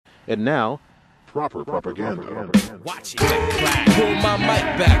And now, Proper propaganda. Watch it. Pull my mic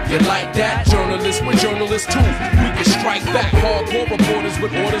back. You like that? Journalists with journalists too. We can strike back. Hardcore reporters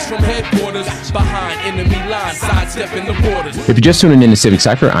with orders from headquarters. Behind enemy lines, sidestepping the borders. If you're just tuning in to Civic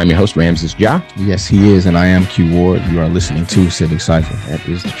Cypher, I'm your host, Ramses Ja. Yes, he is, and I am Q Ward. You are listening to Civic Cypher. That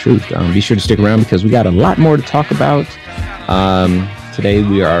is the truth. Be sure to stick around because we got a lot more to talk about. Today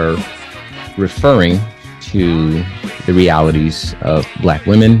we are referring to the realities of Black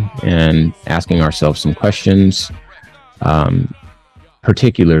women and asking ourselves some questions,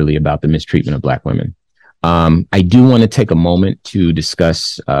 particularly about the mistreatment of Black women. I do want to take a moment to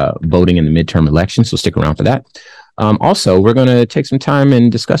discuss voting in the midterm election, so stick around for that. Also, we're going to take some time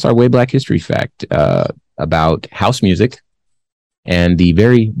and discuss our Way Black History fact about house music and the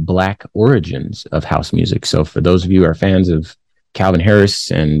very Black origins of house music. So for those of you who are fans of Calvin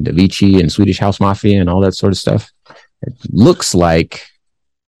Harris and Avicii and Swedish House Mafia and all that sort of stuff, it looks like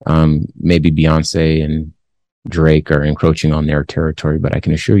maybe Beyonce and Drake are encroaching on their territory, but I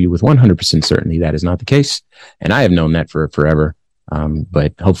can assure you with 100% certainty that is not the case. And I have known that for forever.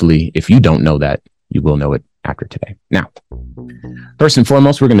 But hopefully, if you don't know that, you will know it after today. Now, first and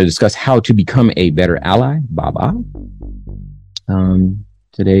foremost, we're going to discuss how to become a better ally. Baba.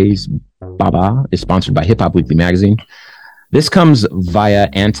 Today's Baba is sponsored by Hip Hop Weekly magazine. This comes via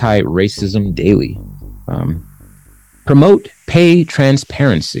Anti-Racism Daily. Promote pay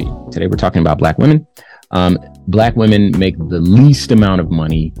transparency. Today we're talking about Black women. Black women make the least amount of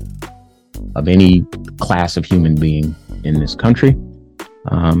money of any class of human being in this country.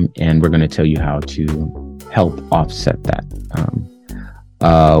 And we're going to tell you how to help offset that.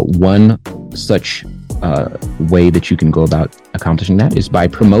 One such way that you can go about accomplishing that is by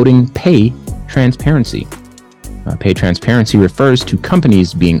promoting pay transparency. Pay transparency refers to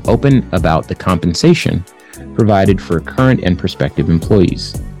companies being open about the compensation provided for current and prospective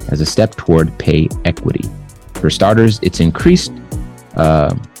employees as a step toward pay equity. For starters, it's increased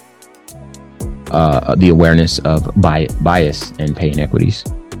the awareness of bias and pay inequities.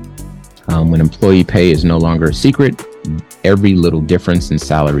 When employee pay is no longer a secret, every little difference in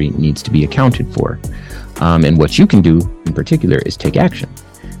salary needs to be accounted for. And what you can do in particular is take action.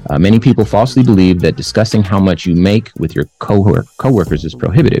 Many people falsely believe that discussing how much you make with your coworkers is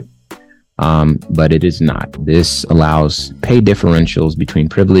prohibited, but it is not. This allows pay differentials between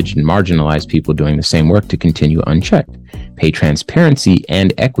privileged and marginalized people doing the same work to continue unchecked. Pay transparency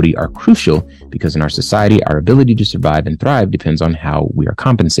and equity are crucial because in our society, our ability to survive and thrive depends on how we are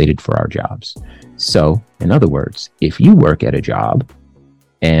compensated for our jobs. So, in other words, if you work at a job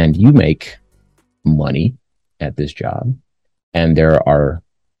and you make money at this job, and there are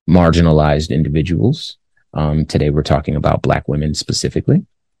marginalized individuals. Today, we're talking about Black women specifically.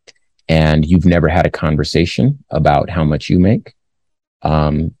 And you've never had a conversation about how much you make.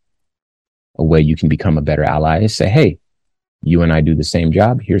 A way you can become a better ally is say, hey, you and I do the same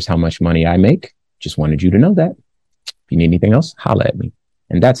job. Here's how much money I make. Just wanted you to know that. If you need anything else, holla at me.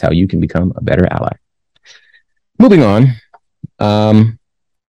 And that's how you can become a better ally. Moving on.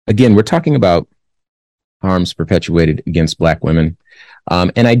 Again, we're talking about harms perpetuated against Black women.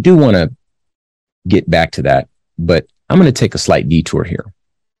 And I do want to get back to that, but I'm going to take a slight detour here.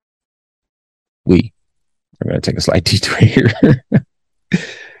 We are going to take a slight detour here.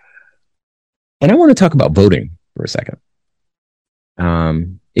 And I want to talk about voting for a second.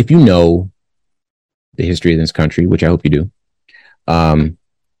 If you know the history of this country, which I hope you do, and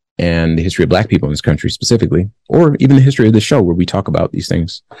the history of Black people in this country specifically, or even the history of the show where we talk about these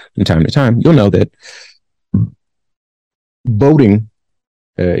things from time to time, you'll know that voting,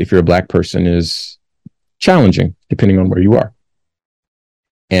 if you're a Black person, is challenging depending on where you are.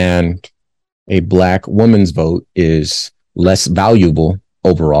 And a Black woman's vote is less valuable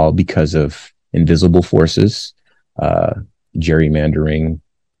overall because of invisible forces, gerrymandering,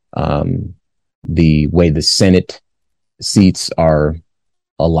 the way the Senate seats are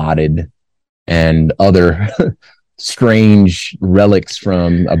allotted, and other strange relics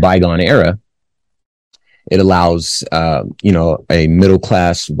from a bygone era. It allows, a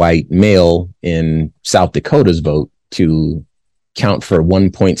middle-class white male in South Dakota's vote to count for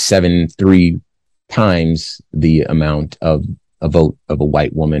 1.73 times the amount of a vote of a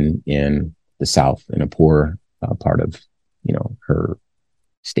white woman in the South, in a poor part of, her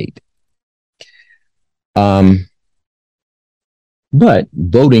state. But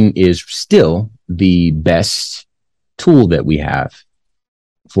voting is still the best tool that we have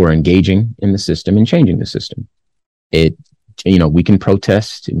for engaging in the system and changing the system. We can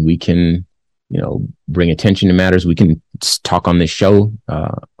protest and we can, bring attention to matters. We can talk on this show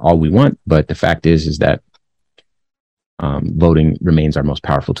all we want, but the fact is that voting remains our most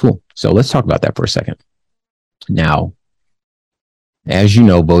powerful tool. So let's talk about that for a second. Now, as you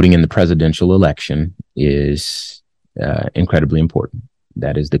know, voting in the presidential election is incredibly important.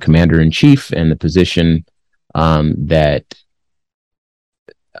 That is the commander-in-chief and the position that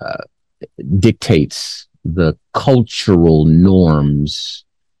dictates the cultural norms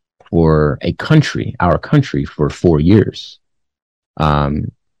for a country, our country, for 4 years,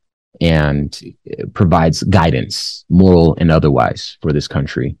 and provides guidance, moral and otherwise, for this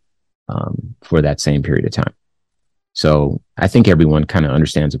country for that same period of time. So I think everyone kind of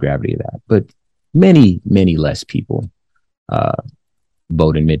understands the gravity of that, but many, many less people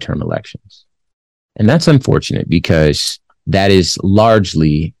vote in midterm elections. And that's unfortunate because that is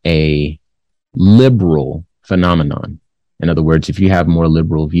largely a liberal phenomenon. In other words, if you have more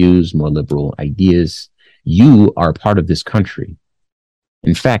liberal views, more liberal ideas, you are part of this country.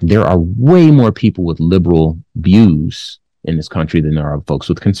 In fact, there are way more people with liberal views in this country than there are folks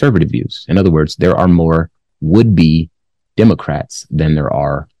with conservative views. In other words, there are more would-be Democrats than there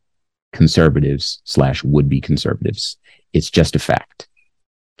are conservatives / would-be conservatives. It's just a fact.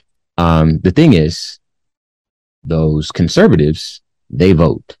 The thing is, those conservatives, they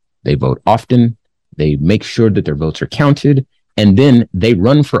vote. They vote often. They make sure that their votes are counted. And then they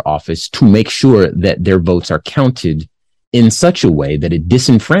run for office to make sure that their votes are counted in such a way that it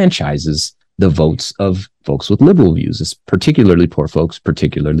disenfranchises the votes of folks with liberal views, particularly poor folks,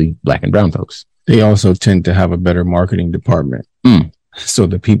 particularly Black and brown folks. They also tend to have a better marketing department. So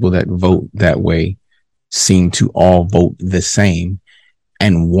the people that vote that way seem to all vote the same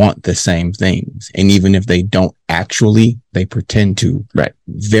and want the same things. And even if they don't actually, they pretend to, right,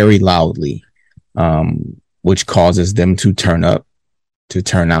 very loudly, which causes them to turn up, to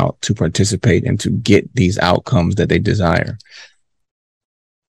turn out, to participate, and to get these outcomes that they desire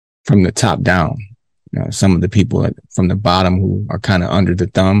from the top down. You know, some of the people from the bottom who are kind of under the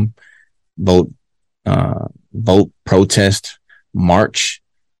thumb vote, protest, march,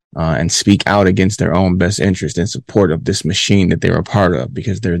 and speak out against their own best interest in support of this machine that they're a part of,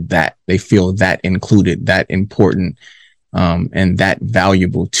 because they feel that included, that important, and that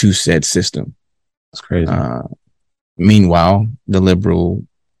valuable to said system. That's crazy. Meanwhile, the liberal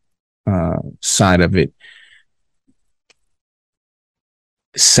side of it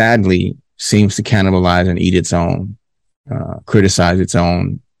sadly seems to cannibalize and eat its own, criticize its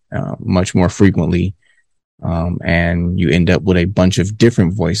own much more frequently. And you end up with a bunch of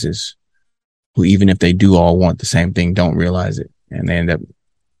different voices who, even if they do all want the same thing, don't realize it. And they end up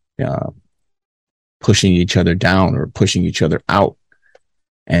pushing each other down or pushing each other out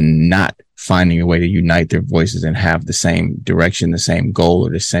and not finding a way to unite their voices and have the same direction, the same goal,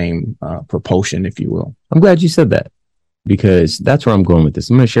 or the same propulsion, if you will. I'm glad you said that, because that's where I'm going with this.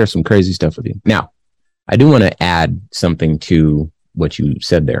 I'm going to share some crazy stuff with you. Now, I do want to add something to what you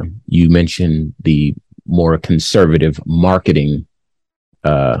said there. You mentioned the more conservative marketing,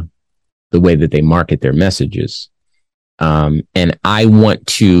 the way that they market their messages. And I want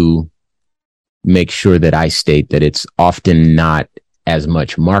to make sure that I state that it's often not as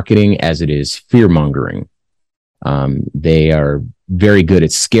much marketing as it is fear mongering. They are very good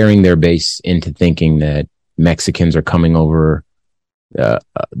at scaring their base into thinking that Mexicans are coming over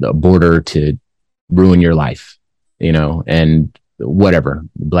the border to ruin your life, and whatever.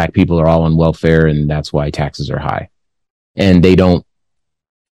 Black people are all on welfare, and that's why taxes are high. And they don't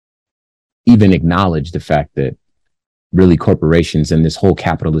even acknowledge the fact that really corporations and this whole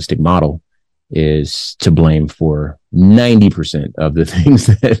capitalistic model is to blame for 90% of the things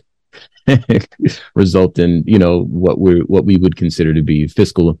that result in, what we would consider to be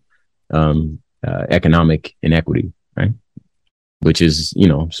fiscal, economic inequity, right? Which is,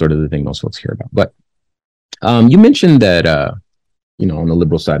 sort of the thing most folks care about. But you mentioned that, on the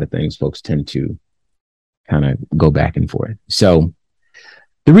liberal side of things, folks tend to kind of go back and forth. So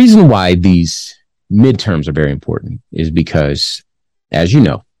the reason why these midterms are very important is because, as you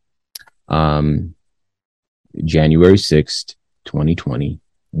know, January 6th,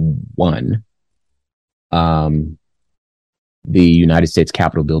 2021, the United States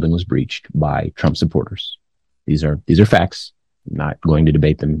Capitol building was breached by Trump supporters. These are facts. I'm not going to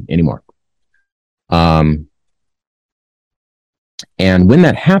debate them anymore. And when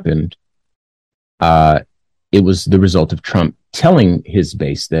that happened, it was the result of Trump telling his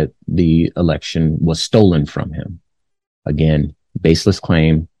base that the election was stolen from him. Again, baseless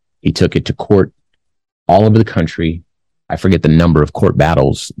claim. He took it to court all over the country. I forget the number of court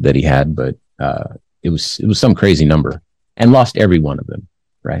battles that he had, but it was some crazy number, and lost every one of them,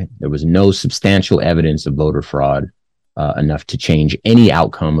 right? There was no substantial evidence of voter fraud enough to change any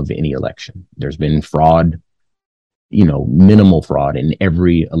outcome of any election. There's been fraud minimal fraud in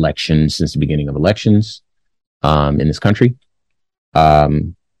every election since the beginning of elections in this country.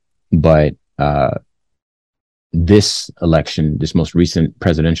 But this election, this most recent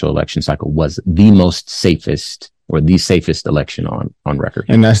presidential election cycle, was the most safest, or the safest election on record.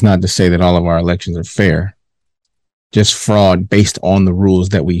 And that's not to say that all of our elections are fair. Just fraud based on the rules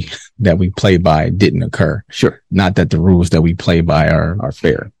that we play by didn't occur. Sure. Not that the rules that we play by are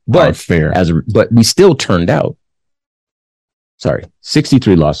fair. But but we still turned out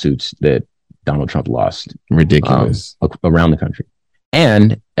 63 lawsuits that Donald Trump lost. Ridiculous. Around the country.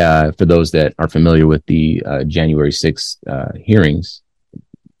 And for those that are familiar with the January 6th hearings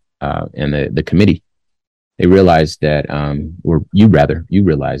and the committee, they realized that, you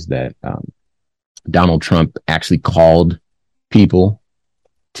realized that Donald Trump actually called people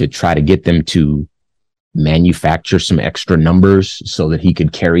to try to get them to manufacture some extra numbers so that he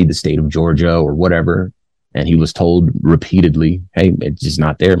could carry the state of Georgia or whatever. And he was told repeatedly, hey, it's just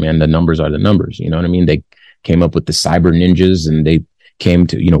not there, man. The numbers are the numbers. You know what I mean? They came up with the cyber ninjas, and they came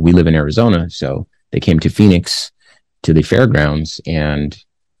to, we live in Arizona. So they came to Phoenix to the fairgrounds, and,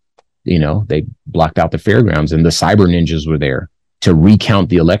 they blocked out the fairgrounds, and the cyber ninjas were there to recount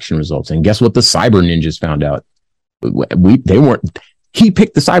the election results. And guess what the cyber ninjas found out? He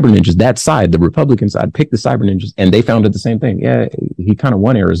picked the cyber ninjas, that side, the Republican side picked the cyber ninjas, and they found out the same thing. Yeah, he kind of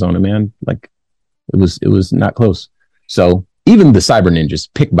won Arizona, man. Like it was not close. So even the cyber ninjas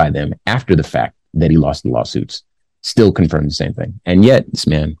picked by them after the fact that he lost the lawsuits still confirmed the same thing. And yet this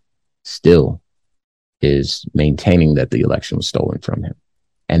man still is maintaining that the election was stolen from him,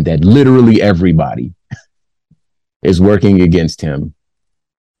 and that literally everybody is working against him,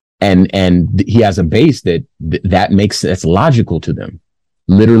 and he has a base that's logical to them.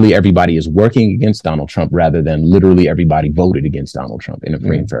 Literally everybody is working against Donald Trump, rather than literally everybody voted against Donald Trump in a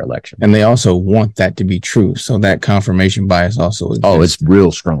free and fair election. And they also want that to be true, so that confirmation bias also exists. Oh, it's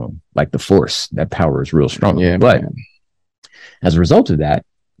real strong. Like the force, that power is real strong. Yeah, but as a result of that,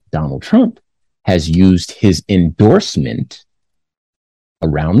 Donald Trump has used his endorsement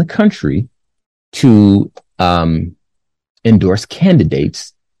around the country to endorse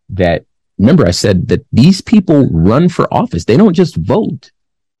candidates that, remember I said that these people run for office. They don't just vote.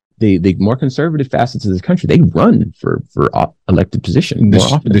 The more conservative facets of this country, they run for elected positions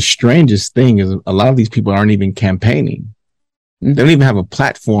more often. The strangest thing is a lot of these people aren't even campaigning. They don't even have a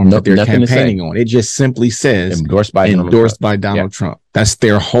platform that they're campaigning on. It just simply says endorsed by Donald Trump. That's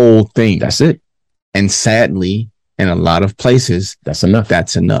their whole thing. That's it. And sadly, in a lot of places, that's enough.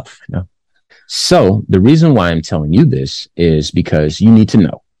 That's enough. No. So the reason why I'm telling you this is because you need to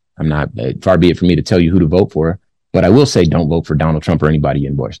know. I'm not, far be it for me to tell you who to vote for, but I will say don't vote for Donald Trump or anybody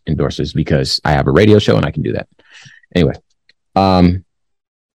endorses, because I have a radio show and I can do that. Anyway,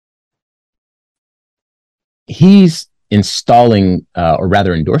 he's installing, or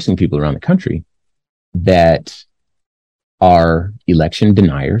rather endorsing people around the country that are election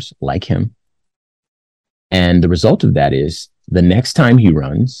deniers like him. And the result of that is the next time he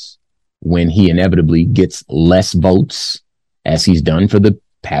runs, when he inevitably gets less votes, as he's done for the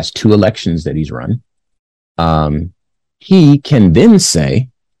past 2 elections that he's run, he can then say,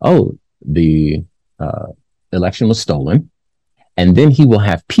 oh, the election was stolen. And then he will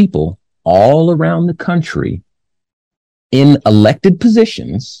have people all around the country in elected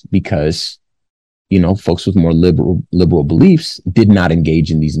positions because, folks with more liberal beliefs did not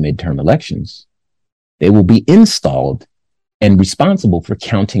engage in these midterm elections. They will be installed and responsible for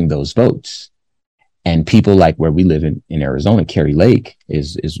counting those votes. And people like where we live in Arizona, Kari Lake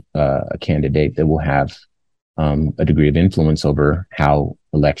is a candidate that will have a degree of influence over how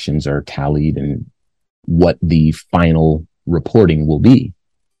elections are tallied and what the final reporting will be.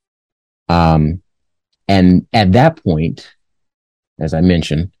 And at that point, as I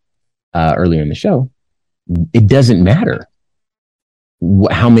mentioned earlier in the show, it doesn't matter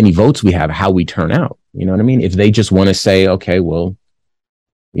how many votes we have, how we turn out. You know what I mean? If they just want to say, okay, well,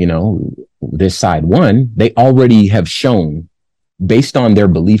 this side won, they already have shown, based on their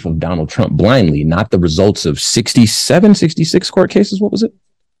belief of Donald Trump blindly, not the results of 66 court cases. What was it?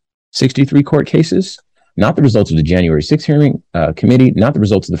 63 court cases, not the results of the January 6th hearing committee, not the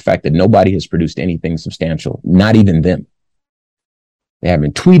results of the fact that nobody has produced anything substantial, not even them. They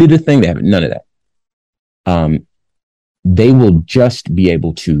haven't tweeted a thing. They haven't, none of that. They will just be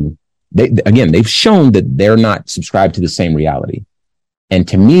able to, they've shown that they're not subscribed to the same reality. And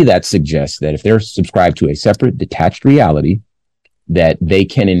to me, that suggests that if they're subscribed to a separate, detached reality, that they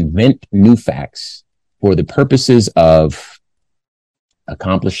can invent new facts for the purposes of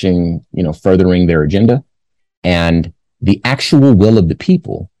accomplishing, furthering their agenda. And the actual will of the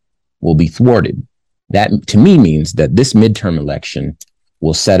people will be thwarted That to me means that this midterm election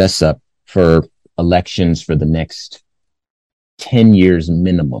will set us up for elections for the next 10 years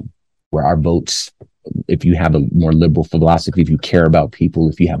minimum, where our votes, if you have a more liberal philosophy, if you care about people,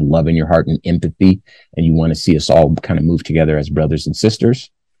 if you have love in your heart and empathy, and you want to see us all kind of move together as brothers and sisters,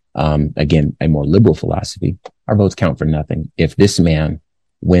 again, a more liberal philosophy, our votes count for nothing. If this man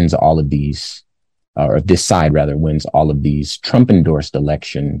wins all of these, or if this side rather wins all of these Trump endorsed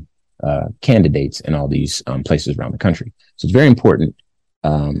election candidates in all these places around the country. So it's very important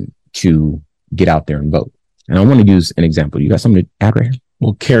to get out there and vote. And I want to use an example. You got something to add right here?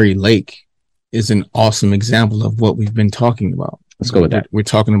 Well, Kari Lake is an awesome example of what we've been talking about. Let's go with that. We're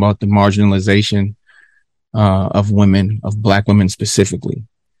talking about the marginalization of women, of Black women specifically.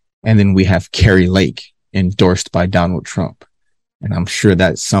 And then we have Kari Lake endorsed by Donald Trump. And I'm sure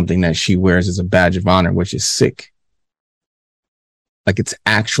that's something that she wears as a badge of honor, which is sick. Like, it's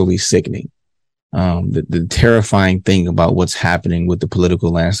actually sickening. The terrifying thing about what's happening with the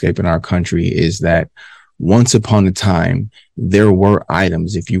political landscape in our country is that once upon a time, there were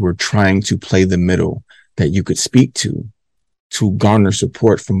items, if you were trying to play the middle, that you could speak to garner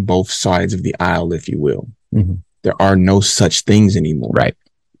support from both sides of the aisle, if you will. Mm-hmm. There are no such things anymore. Right.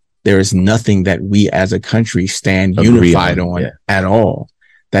 There is nothing that we as a country stand unified on at all.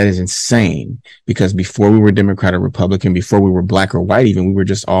 That is insane, because before we were Democrat or Republican, before we were Black or white, even, we were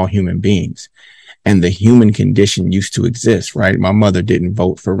just all human beings. And the human condition used to exist, right? My mother didn't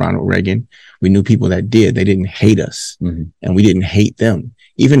vote for Ronald Reagan. We knew people that did. They didn't hate us, and we didn't hate them.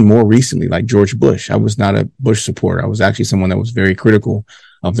 Even more recently, like George Bush, I was not a Bush supporter. I was actually someone that was very critical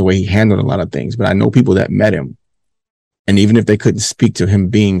of the way he handled a lot of things. But I know people that met him. And even if they couldn't speak to him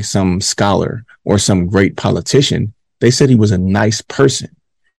being some scholar or some great politician, they said he was a nice person.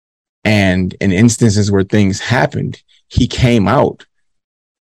 And in instances where things happened, he came out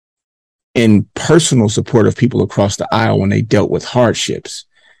in personal support of people across the aisle when they dealt with hardships,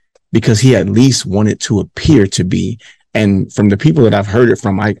 because he at least wanted to appear to be, and from the people that I've heard it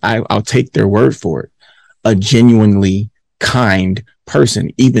from, I'll take their word for it, a genuinely kind person,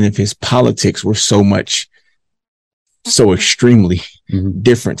 even if his politics were so extremely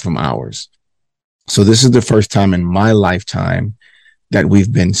different from ours. So this is the first time in my lifetime that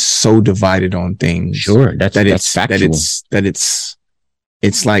we've been so divided on things. Sure, that's factual.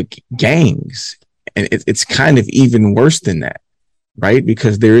 It's like gangs, and it's kind of even worse than that, right?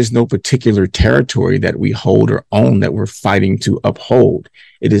 Because there is no particular territory that we hold or own that we're fighting to uphold.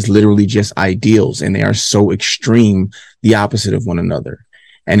 It is literally just ideals, and they are so extreme, the opposite of one another.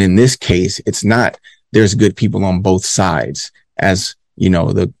 And in this case, it's not there's good people on both sides, as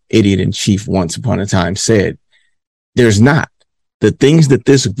the idiot in chief once upon a time said. There's not. The things that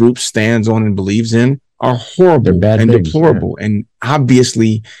this group stands on and believes in are horrible and deplorable and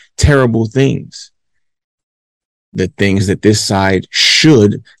obviously terrible things. The things that this side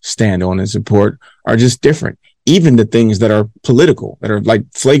should stand on and support are just different. Even the things that are political, that are like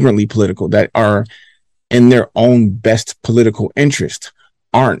flagrantly political, that are in their own best political interest,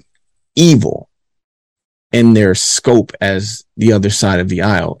 aren't evil in their scope as the other side of the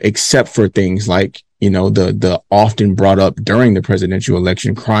aisle, except for things like, the often brought up during the presidential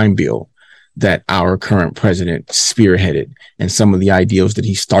election crime bill that our current president spearheaded, and some of the ideals that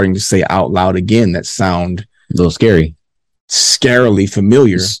he's starting to say out loud again that sound a little scarily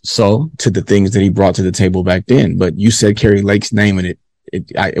familiar to the things that he brought to the table back then. But you said Kari Lake's name, and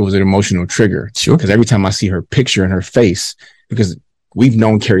it was an emotional trigger. Sure. Because every time I see her picture and her face, because we've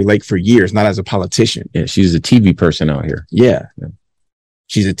known Kari Lake for years, not as a politician. Yeah, she's a TV person out here. Yeah.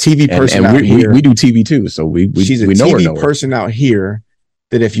 She's a TV person out here. We do TV too, so she's a TV person out here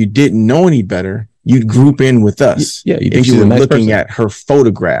that if you didn't know any better, you'd group in with us. Yeah, if you were looking at her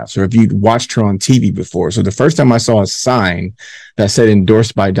photographs, or if you'd watched her on TV before. So the first time I saw a sign that said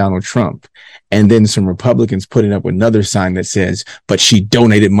endorsed by Donald Trump, and then some Republicans putting up another sign that says, but she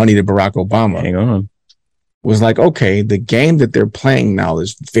donated money to Barack Obama. Hang on. Was like, okay, the game that they're playing now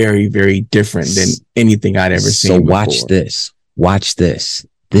is very, very different than anything I'd ever seen before. Watch this.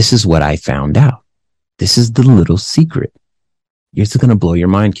 This is what I found out. This is the little secret. It's going to blow your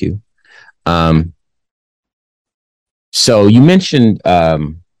mind, Q. So you mentioned our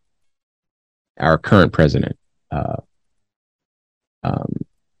current president and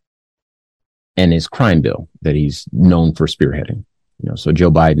his crime bill that he's known for spearheading. So Joe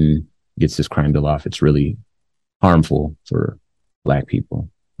Biden gets this crime bill off. It's really harmful for Black people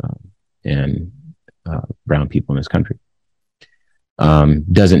and brown people in this country.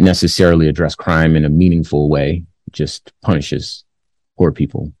 Doesn't necessarily address crime in a meaningful way, just punishes poor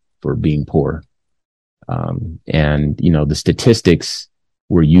people for being poor. And the statistics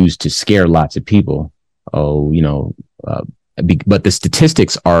were used to scare lots of people, Oh, but the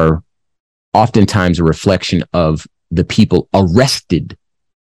statistics are oftentimes a reflection of the people arrested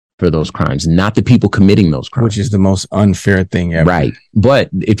for those crimes, not the people committing those crimes. Which is the most unfair thing ever. Right. But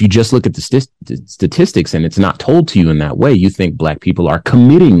if you just look at the statistics and it's not told to you in that way, you think Black people are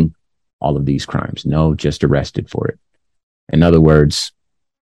committing all of these crimes. No, just arrested for it. In other words,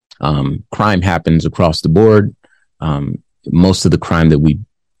 crime happens across the board. Most of the crime that we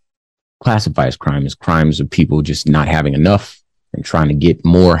classify as crime is crimes of people just not having enough and trying to get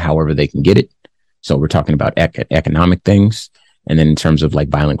more however they can get it. So we're talking about economic things. And then in terms of like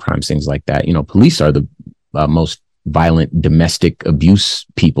violent crimes, things like that, police are the most violent domestic abuse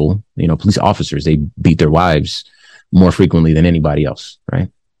people. Police officers, they beat their wives more frequently than anybody else, right?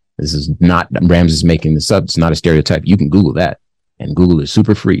 This is not, Rams is making this up. It's not a stereotype. You can Google that, and Google is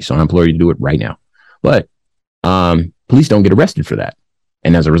super free. So I implore you to do it right now. But police don't get arrested for that.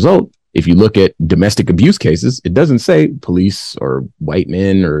 And as a result, if you look at domestic abuse cases, it doesn't say police or white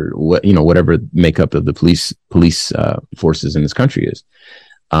men or whatever makeup of the police forces in this country is.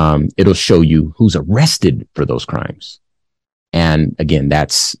 It'll show you who's arrested for those crimes. And again,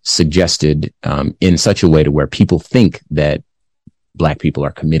 that's suggested in such a way to where people think that Black people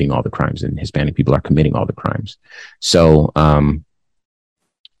are committing all the crimes and Hispanic people are committing all the crimes. So,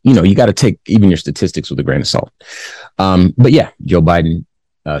 you got to take even your statistics with a grain of salt. But yeah, Joe Biden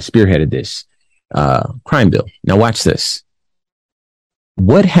spearheaded this crime bill. Now watch this.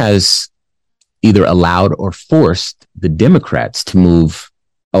 What has either allowed or forced the Democrats to move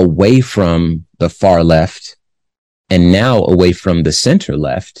away from the far left and now away from the center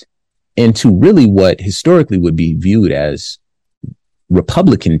left into really what historically would be viewed as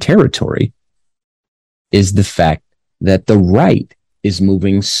Republican territory is the fact that the right is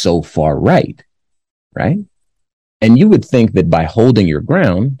moving so far right? And you would think that by holding your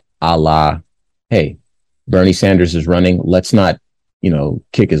ground, a la, hey, Bernie Sanders is running, let's not,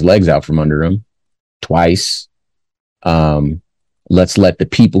 kick his legs out from under him twice. Let's let the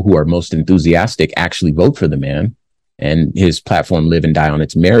people who are most enthusiastic actually vote for the man and his platform live and die on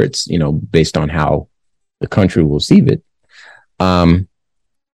its merits, based on how the country will receive it.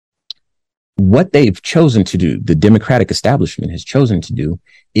 What they've chosen to do, the Democratic establishment has chosen to do,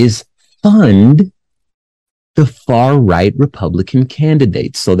 is fund the far right Republican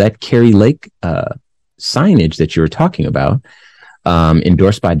candidates. So that Carrie Lake signage that you were talking about,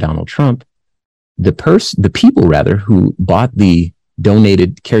 endorsed by Donald Trump, the people who bought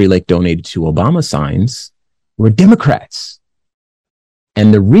Carrie Lake donated to Obama signs were Democrats.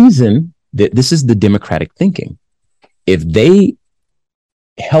 And the reason that this is the Democratic thinking, if they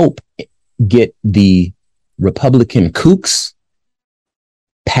help get the Republican kooks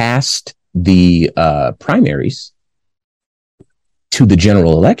past the primaries to the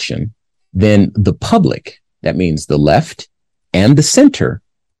general election, then the public, that means the left and the center,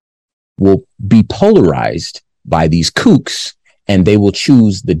 will be polarized by these kooks and they will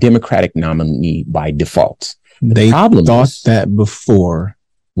choose the Democratic nominee by default. They thought that before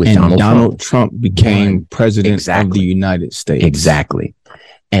with Donald Trump became president of the United States. Exactly.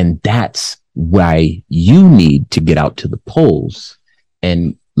 And that's why you need to get out to the polls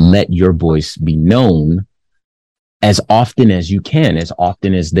and let your voice be known as often as you can, as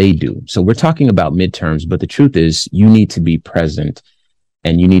often as they do. So we're talking about midterms, but the truth is you need to be present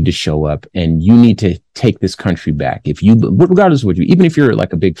and you need to show up and you need to take this country back. Regardless of what even if you're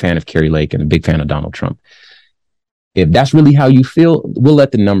like a big fan of Carrie Lake and a big fan of Donald Trump, if that's really how you feel, we'll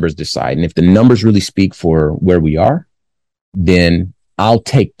let the numbers decide. And if the numbers really speak for where we are, then I'll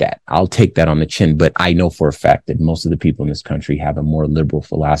take that. I'll take that on the chin. But I know for a fact that most of the people in this country have a more liberal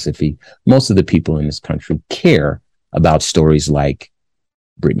philosophy. Most of the people in this country care about stories like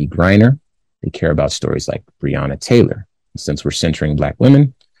Brittany Griner. They care about stories like Breonna Taylor. Since we're centering Black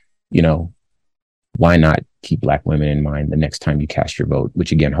women, why not keep Black women in mind the next time you cast your vote,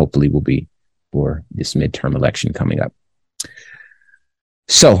 which again, hopefully will be for this midterm election coming up.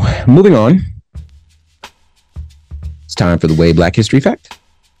 So moving on. It's time for the Way Black History Fact.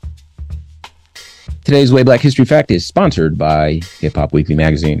 Today's Way Black History Fact is sponsored by Hip Hop Weekly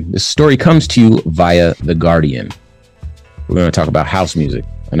Magazine. This story comes to you via The Guardian. We're going to talk about house music.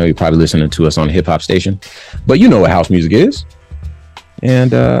 I know you're probably listening to us on a hip hop station, but you know what house music is.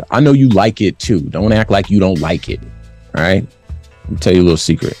 And I know you like it too. Don't act like you don't like it. All right. I'll tell you a little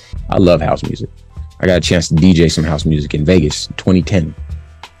secret. I love house music. I got a chance to DJ some house music in Vegas, 2010,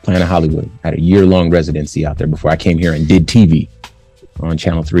 Planet Hollywood. I had a year-long residency out there before I came here and did TV on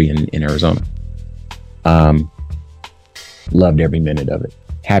Channel 3 in Arizona. Loved every minute of it.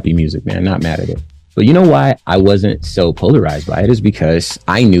 Happy music, man. Not mad at it. But you know why I wasn't so polarized by it is because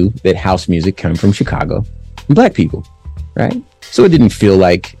I knew that house music came from Chicago and black people, right? So it didn't feel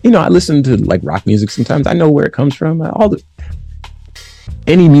like, I listen to like rock music sometimes. I know where it comes from.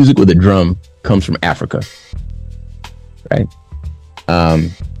 Any music with a drum comes from Africa, right?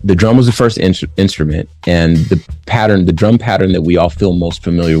 The drum was the first instrument, and the drum pattern that we all feel most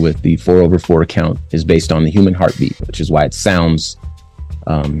familiar with, the 4/4 count, is based on the human heartbeat, which is why it sounds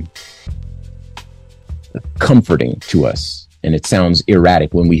comforting to us, and it sounds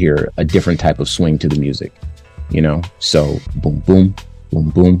erratic when we hear a different type of swing to the music, so boom boom boom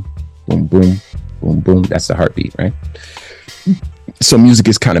boom boom boom boom boom, that's the heartbeat, right? So music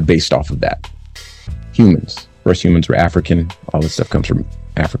is kind of based off of that. First humans were African. All this stuff comes from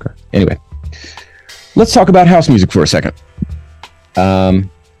Africa. Anyway, let's talk about house music for a second. All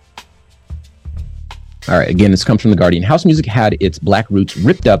right, again, this comes from The Guardian. House music had its black roots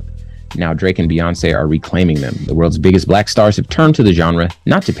ripped up. Now Drake and Beyonce are reclaiming them. The world's biggest black stars have turned to the genre,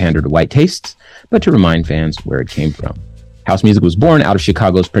 not to pander to white tastes, but to remind fans where it came from. House music was born out of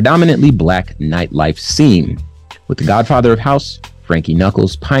Chicago's predominantly black nightlife scene, with the godfather of house, Frankie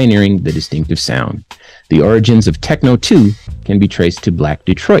Knuckles, pioneering the distinctive sound. The origins of techno, too, can be traced to Black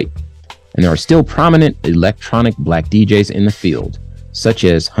Detroit, and there are still prominent electronic black DJs in the field, such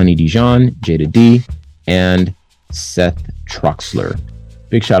as Honey Dijon, Jada D, and Seth Troxler.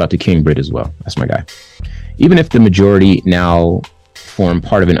 Big shout out to King Britt as well. That's my guy. Even if the majority now form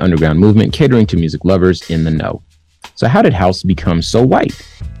part of an underground movement catering to music lovers in the know. So how did house become so white?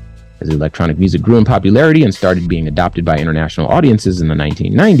 As electronic music grew in popularity and started being adopted by international audiences in the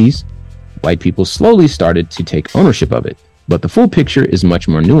 1990s, white people slowly started to take ownership of it. But the full picture is much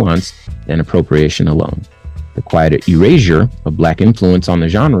more nuanced than appropriation alone. The quiet erasure of black influence on the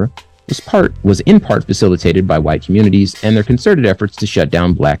genre was in part facilitated by white communities and their concerted efforts to shut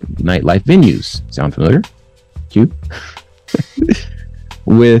down black nightlife venues. Sound familiar? Cue.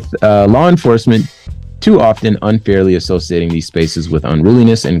 With law enforcement too often unfairly associating these spaces with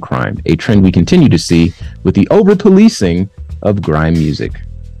unruliness and crime, a trend we continue to see with the over-policing of grime music.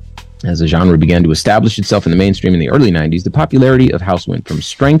 As the genre began to establish itself in the mainstream in the early 90s, the popularity of house went from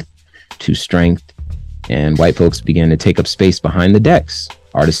strength to strength, and white folks began to take up space behind the decks.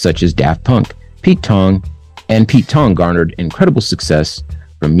 Artists such as Daft Punk, Pete Tong garnered incredible success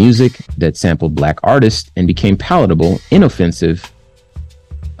from music that sampled black artists and became palatable, inoffensive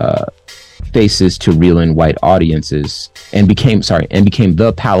faces to reel-in white audiences, and became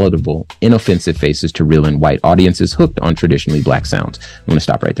the palatable, inoffensive faces to reel-in white audiences hooked on traditionally black sounds. I'm going to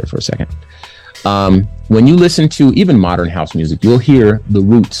stop right there for a second. When you listen to even modern house music, you'll hear the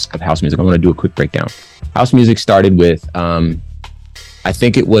roots of house music. I want to do a quick breakdown. House music started with, I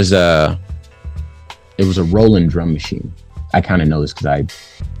think it was a Roland drum machine. I kind of know this because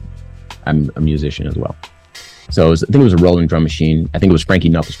I'm a musician as well. So I think it was a Roland drum machine. I think it was Frankie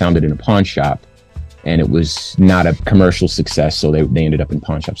Knuckles, founded in a pawn shop, and it was not a commercial success. So they ended up in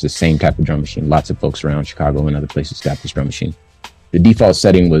pawn shops, the same type of drum machine. Lots of folks around Chicago and other places got this drum machine. The default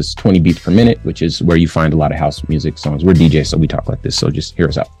setting was 20 beats per minute, which is where you find a lot of house music songs. We're DJs, so we talk like this. So just hear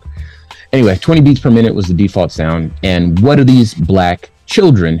us out. Anyway, 20 beats per minute was the default sound. And what do these black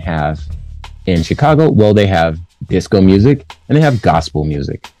children have in Chicago? Well, they have disco music and they have gospel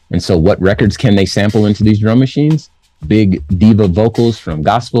music. And so what records can they sample into these drum machines? Big diva vocals from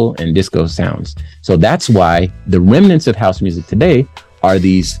gospel and disco sounds. So that's why the remnants of house music today are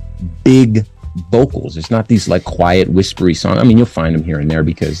these big vocals. It's not these like quiet, whispery songs. I mean, you'll find them here and there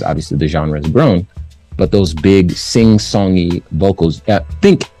because obviously the genre has grown, but those big sing-songy vocals,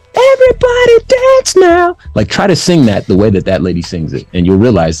 think everybody dance now. Like try to sing that the way that lady sings it. And you'll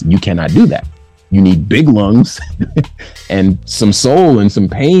realize you cannot do that. You need big lungs and some soul and some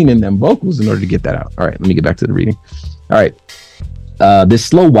pain in them vocals in order to get that out. All right, let me get back to the reading. All right. This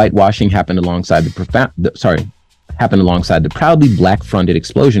slow whitewashing happened alongside the proudly black-fronted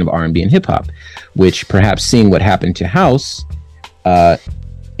explosion of R&B and hip-hop, which perhaps seeing what happened to house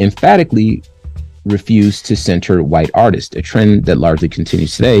emphatically refused to center white artists, a trend that largely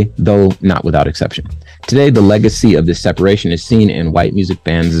continues today, though not without exception. Today, the legacy of this separation is seen in white music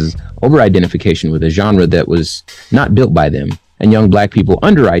fans' over-identification with a genre that was not built by them, and young black people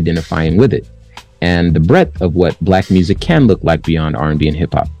under-identifying with it, and the breadth of what black music can look like beyond R&B and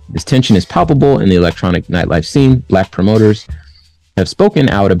hip-hop. This tension is palpable in the electronic nightlife scene. Black promoters have spoken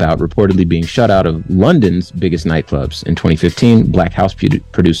out about reportedly being shut out of London's biggest nightclubs. In 2015, black house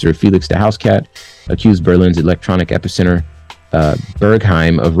producer Felix the Housecat accused Berlin's electronic epicenter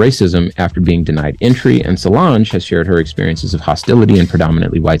Berghain of racism after being denied entry, and Solange has shared her experiences of hostility in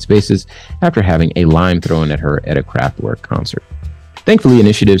predominantly white spaces after having a lime thrown at her at a Kraftwerk concert. Thankfully,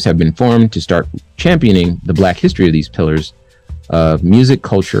 initiatives have been formed to start championing the Black history of these pillars of music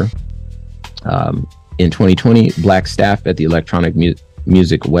culture. In 2020, Black staff at the electronic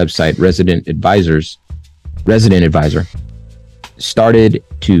music website Resident Advisor started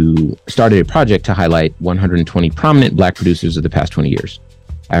a project to highlight 120 prominent Black producers of the past 20 years.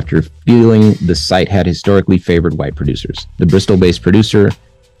 After feeling the site had historically favored white producers, the Bristol-based producer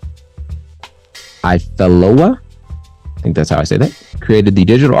Ifeloa, I think that's how I say that, created the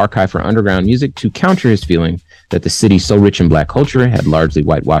digital archive for underground music to counter his feeling that the city, so rich in Black culture, had largely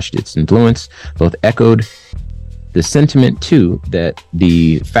whitewashed its influence. Both echoed the sentiment, too, that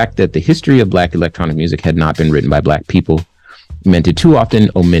the fact that the history of Black electronic music had not been written by Black people meant it too often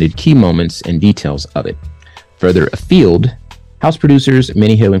omitted key moments and details of it. Further afield, house producers,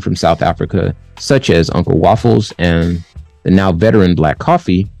 many hailing from South Africa, such as Uncle Waffles and the now veteran Black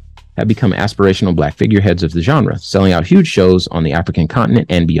Coffee, have become aspirational Black figureheads of the genre, selling out huge shows on the African continent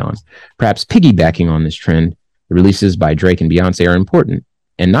and beyond. Perhaps piggybacking on this trend, the releases by Drake and Beyonce are important,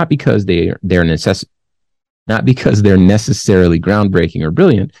 and not because they're necessarily groundbreaking or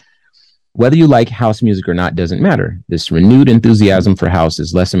brilliant. Whether you like house music or not doesn't matter. This renewed enthusiasm for house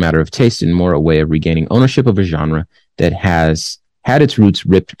is less a matter of taste and more a way of regaining ownership of a genre that has had its roots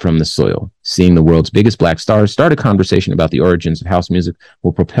ripped from the soil. Seeing the world's biggest Black stars start a conversation about the origins of house music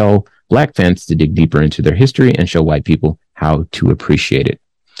will propel Black fans to dig deeper into their history and show white people how to appreciate it.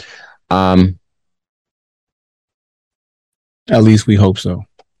 At least we hope so.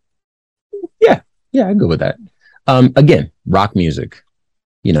 Yeah, I go with that. Again, rock music.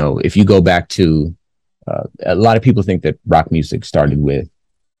 You know, if you go back to, a lot of people think that rock music started with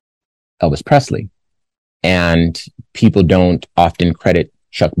Elvis Presley, and people don't often credit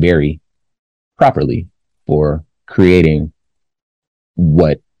Chuck Berry properly for creating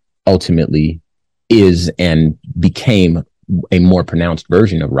what ultimately is and became a more pronounced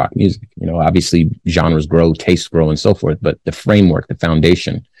version of rock music. You know, obviously genres grow, tastes grow, and so forth, but the framework, the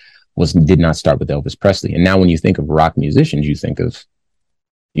foundation did not start with Elvis Presley. And now when you think of rock musicians,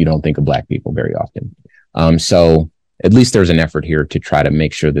 you don't think of Black people very often. So at least there's an effort here to try to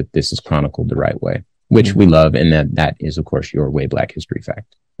make sure that this is chronicled the right way, which we love. And that is, of course, your way Black History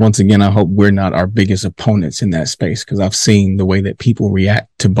Fact. Once again, I hope we're not our biggest opponents in that space, because I've seen the way that people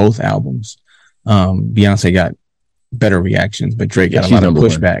react to both albums. Beyonce got better reactions, but Drake got a lot of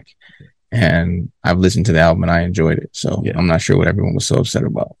pushback. And I've listened to the album and I enjoyed it. So I'm not sure what everyone was so upset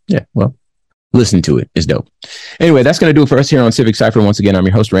about. Yeah, well, listen to it. It's dope. Anyway, that's going to do it for us here on Civic Cypher. Once again, I'm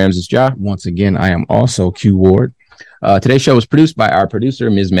your host, Ramses Ja. Once again, I am also Q Ward. Today's show was produced by our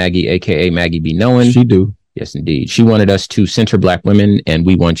producer, Ms. Maggie, a.k.a. Maggie B. Nolan. She do. Yes, indeed. She wanted us to center Black women, and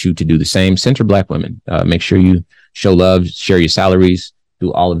we want you to do the same. Center Black women. Make sure you show love, share your salaries,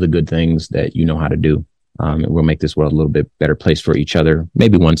 do all of the good things that you know how to do. And we'll make this world a little bit better place for each other,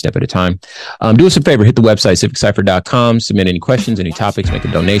 maybe one step at a time. Do us a favor, hit the website, civiccypher.com, submit any questions, any topics, make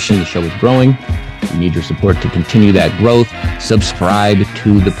a donation. The show is growing. We need your support to continue that growth. Subscribe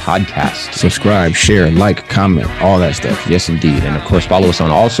to the podcast. Subscribe, share, like, comment, all that stuff. Yes, indeed. And of course, follow us on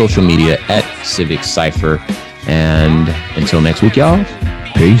all social media at Civic Cypher. And until next week, y'all,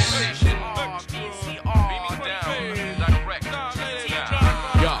 peace.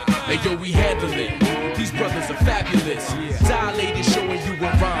 Yo, we handle it. These brothers are fabulous. Dilated, showing you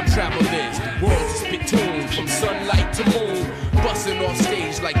what rhyme travel is. Worlds spit tunes from sunlight to moon. Busting off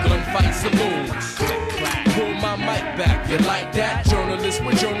stage like gunfight saloon. Pull my mic back. You like that? Journalists,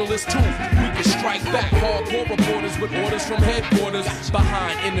 we're journalists too. We can strike back. Hardcore reporters with orders from headquarters.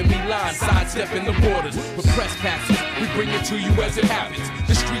 Behind enemy lines, sidestepping the borders. With press passes, we bring it to you as it happens.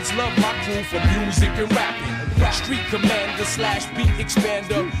 The streets love my crew for music and rapping. Street commander / beat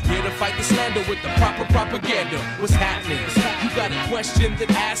expander, here to fight the slander with the proper propaganda. What's happening? You got a question, then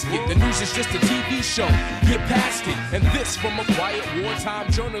ask it. The news is just a TV show. Get past it. And this from a quiet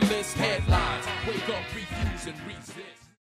wartime journalist. Headlines. Wake up, refuse, and resist.